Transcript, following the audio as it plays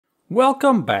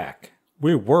Welcome back.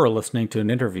 We were listening to an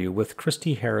interview with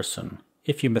Christy Harrison.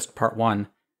 If you missed part 1,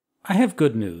 I have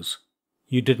good news.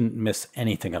 You didn't miss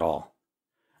anything at all.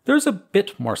 There's a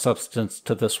bit more substance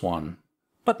to this one,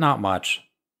 but not much.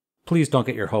 Please don't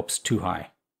get your hopes too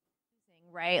high.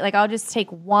 Right? Like, I'll just take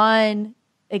one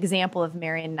example of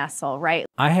Marion Nestle, right?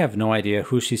 I have no idea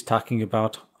who she's talking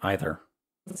about either.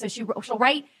 So she'll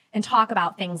write and talk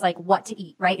about things like what to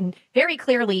eat, right? And very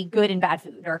clearly good and bad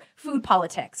food, or food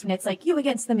politics. And it's like you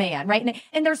against the man, right?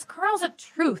 And there's kernels of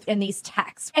truth in these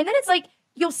texts. And then it's like,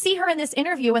 you'll see her in this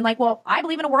interview and like, well, I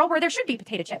believe in a world where there should be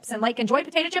potato chips and like enjoy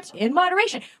potato chips in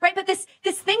moderation, right? But this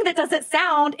thing that doesn't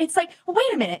sound, it's like, well,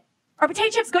 wait a minute. Are potato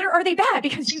chips good or are they bad?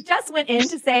 Because you just went in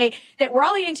to say that we're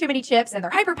all eating too many chips and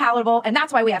they're hyper palatable and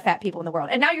that's why we have fat people in the world.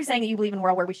 And now you're saying that you believe in a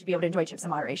world where we should be able to enjoy chips in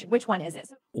moderation. Which one is it?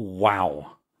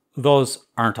 Wow. Those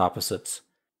aren't opposites.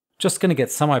 Just going to get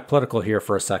semi-political here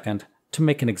for a second to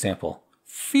make an example.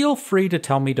 Feel free to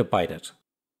tell me to bite it.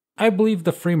 I believe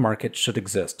the free market should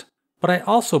exist, but I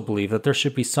also believe that there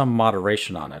should be some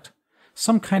moderation on it.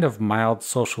 Some kind of mild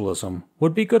socialism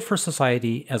would be good for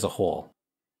society as a whole.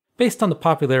 Based on the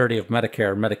popularity of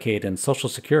Medicare, Medicaid, and Social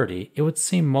Security, it would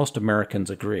seem most Americans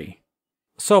agree.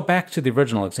 So back to the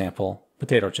original example,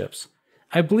 potato chips.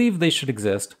 I believe they should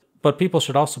exist, but people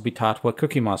should also be taught what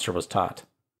Cookie Monster was taught.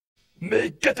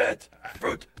 Me get it!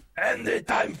 Food!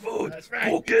 Anytime food! That's right.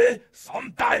 Cookie!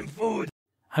 Sometime food!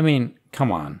 I mean,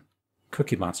 come on.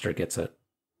 Cookie Monster gets it.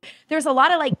 There's a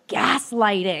lot of like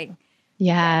gaslighting.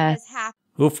 Yes.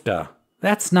 Oofda.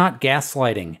 That's not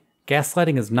gaslighting.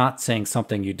 Gaslighting is not saying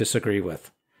something you disagree with.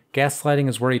 Gaslighting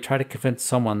is where you try to convince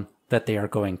someone that they are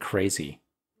going crazy.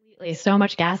 So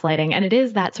much gaslighting. And it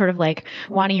is that sort of like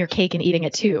wanting your cake and eating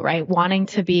it too, right? Wanting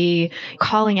to be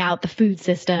calling out the food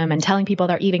system and telling people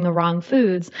they're eating the wrong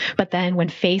foods. But then when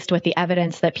faced with the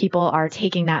evidence that people are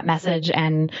taking that message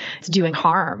and it's doing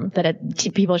harm, that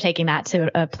people are taking that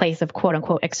to a place of quote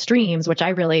unquote extremes, which I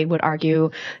really would argue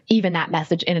even that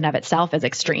message in and of itself is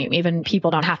extreme. Even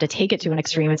people don't have to take it to an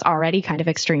extreme. It's already kind of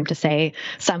extreme to say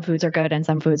some foods are good and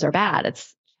some foods are bad.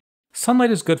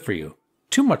 Sunlight is good for you.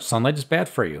 Too much sunlight is bad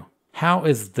for you. How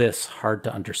is this hard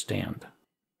to understand?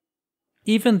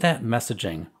 Even that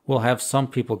messaging will have some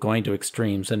people going to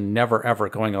extremes and never ever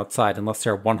going outside unless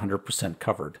they're 100%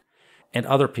 covered, and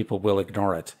other people will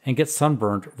ignore it and get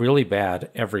sunburned really bad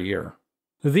every year.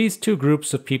 These two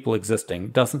groups of people existing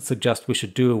doesn't suggest we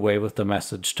should do away with the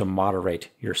message to moderate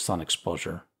your sun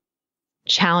exposure.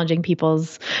 Challenging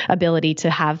people's ability to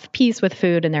have peace with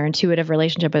food and their intuitive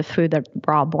relationship with food that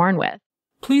we're all born with.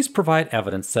 Please provide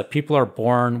evidence that people are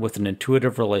born with an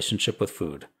intuitive relationship with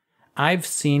food. I've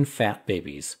seen fat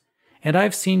babies, and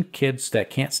I've seen kids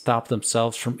that can't stop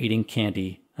themselves from eating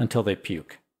candy until they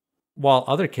puke, while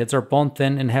other kids are bone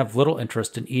thin and have little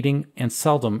interest in eating and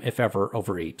seldom, if ever,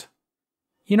 overeat.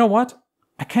 You know what?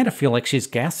 I kind of feel like she's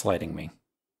gaslighting me.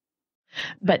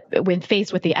 But when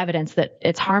faced with the evidence that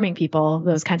it's harming people,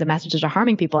 those kinds of messages are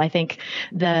harming people, I think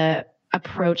the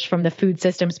approach from the food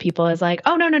systems people is like,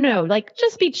 oh, no, like,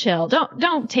 just be chill.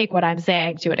 Don't take what I'm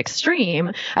saying to an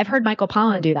extreme. I've heard Michael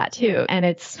Pollan do that too. And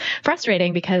it's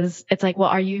frustrating because it's like, well,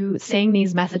 are you saying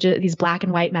these messages, these black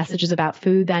and white messages about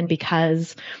food then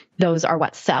because those are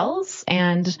what sells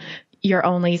and you're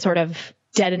only sort of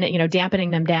dampening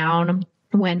them down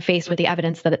when faced with the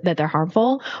evidence that they're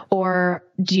harmful? Or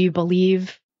do you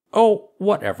believe? Oh,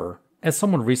 whatever. As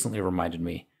someone recently reminded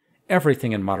me,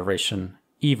 everything in moderation,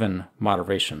 even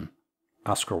moderation.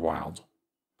 Oscar Wilde.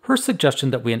 Her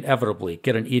suggestion that we inevitably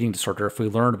get an eating disorder if we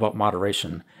learn about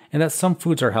moderation, and that some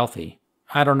foods are healthy.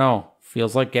 I don't know.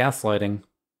 Feels like gaslighting.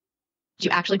 Do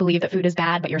you actually believe that food is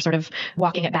bad, but you're sort of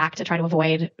walking it back to try to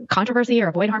avoid controversy or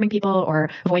avoid harming people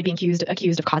or avoid being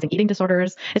accused of causing eating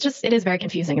disorders? It is very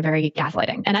confusing and very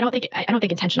gaslighting. And I don't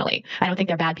think intentionally. I don't think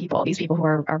they're bad people. These people who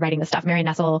are writing this stuff. Marion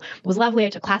Nestle was lovely. I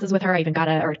took classes with her. I even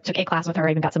took a class with her. I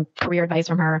even got some career advice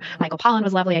from her. Michael Pollan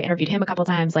was lovely. I interviewed him a couple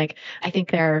times. Like, I think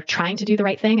they're trying to do the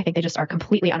right thing. I think they just are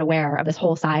completely unaware of this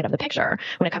whole side of the picture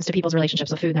when it comes to people's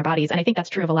relationships with food and their bodies. And I think that's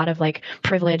true of a lot of like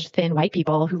privileged, thin white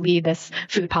people who lead this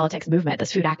food politics movement,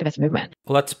 this food activist movement.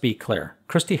 Let's be clear.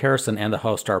 Christy Harrison and the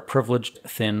host are privileged,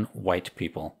 thin, white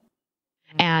people.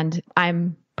 And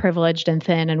I'm privileged and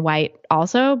thin and white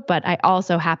also, but I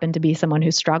also happen to be someone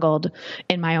who struggled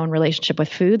in my own relationship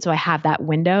with food. So I have that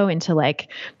window into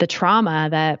like the trauma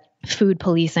that food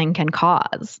policing can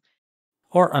cause.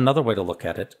 Or another way to look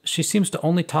at it, she seems to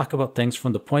only talk about things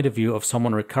from the point of view of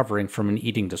someone recovering from an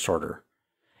eating disorder,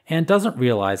 and doesn't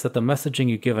realize that the messaging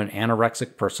you give an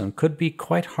anorexic person could be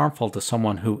quite harmful to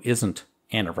someone who isn't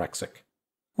anorexic.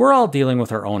 We're all dealing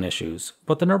with our own issues,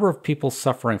 but the number of people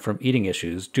suffering from eating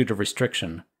issues due to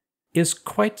restriction is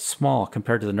quite small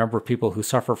compared to the number of people who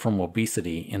suffer from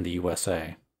obesity in the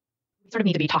USA. Sort of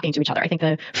need to be talking to each other. I think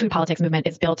the food politics movement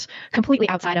is built completely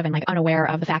outside of and like unaware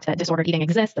of the fact that disordered eating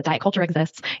exists, that diet culture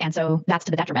exists. And so that's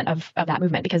to the detriment of that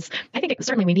movement, because I think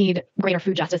certainly we need greater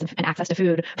food justice and access to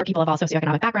food for people of all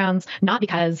socioeconomic backgrounds, not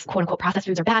because quote unquote processed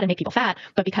foods are bad and make people fat,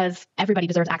 but because everybody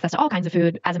deserves access to all kinds of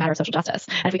food as a matter of social justice.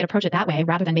 And if we could approach it that way,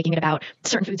 rather than making it about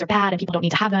certain foods are bad and people don't need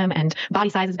to have them and body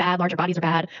size is bad, larger bodies are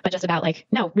bad, but just about like,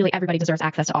 no, really everybody deserves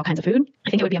access to all kinds of food, I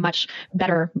think it would be a much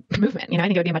better movement. I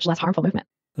think it would be a much less harmful movement.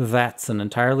 That's an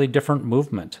entirely different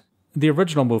movement. The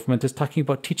original movement is talking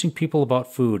about teaching people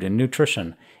about food and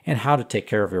nutrition and how to take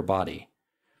care of your body.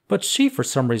 But she, for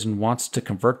some reason, wants to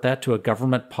convert that to a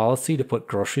government policy to put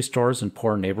grocery stores in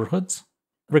poor neighborhoods.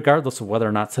 Regardless of whether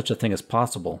or not such a thing is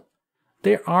possible,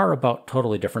 they are about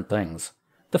totally different things.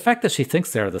 The fact that she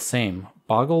thinks they are the same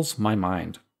boggles my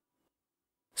mind.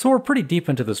 So we're pretty deep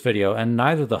into this video, and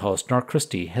neither the host nor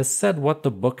Christy has said what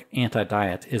the book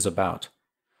Anti-Diet is about.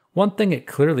 One thing it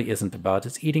clearly isn't about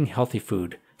is eating healthy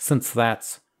food, since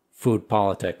that's food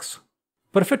politics.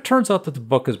 But if it turns out that the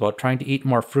book is about trying to eat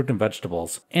more fruit and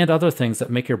vegetables, and other things that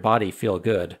make your body feel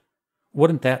good,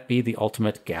 wouldn't that be the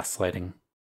ultimate gaslighting?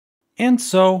 And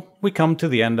so, we come to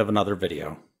the end of another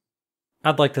video.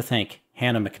 I'd like to thank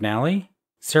Hannah McNally,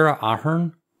 Sarah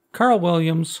Ahern, Carl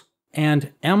Williams,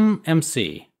 and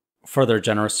MMC for their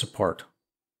generous support.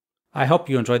 I hope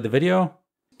you enjoyed the video.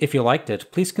 If you liked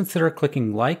it, please consider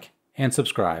clicking like and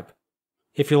subscribe.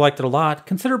 If you liked it a lot,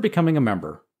 consider becoming a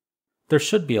member. There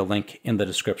should be a link in the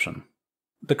description.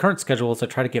 The current schedule is I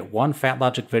try to get one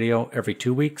fatlogic video every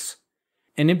 2 weeks,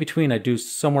 and in between I do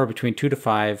somewhere between 2 to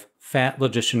 5 fat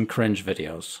logician cringe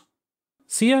videos.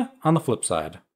 See ya on the flip side.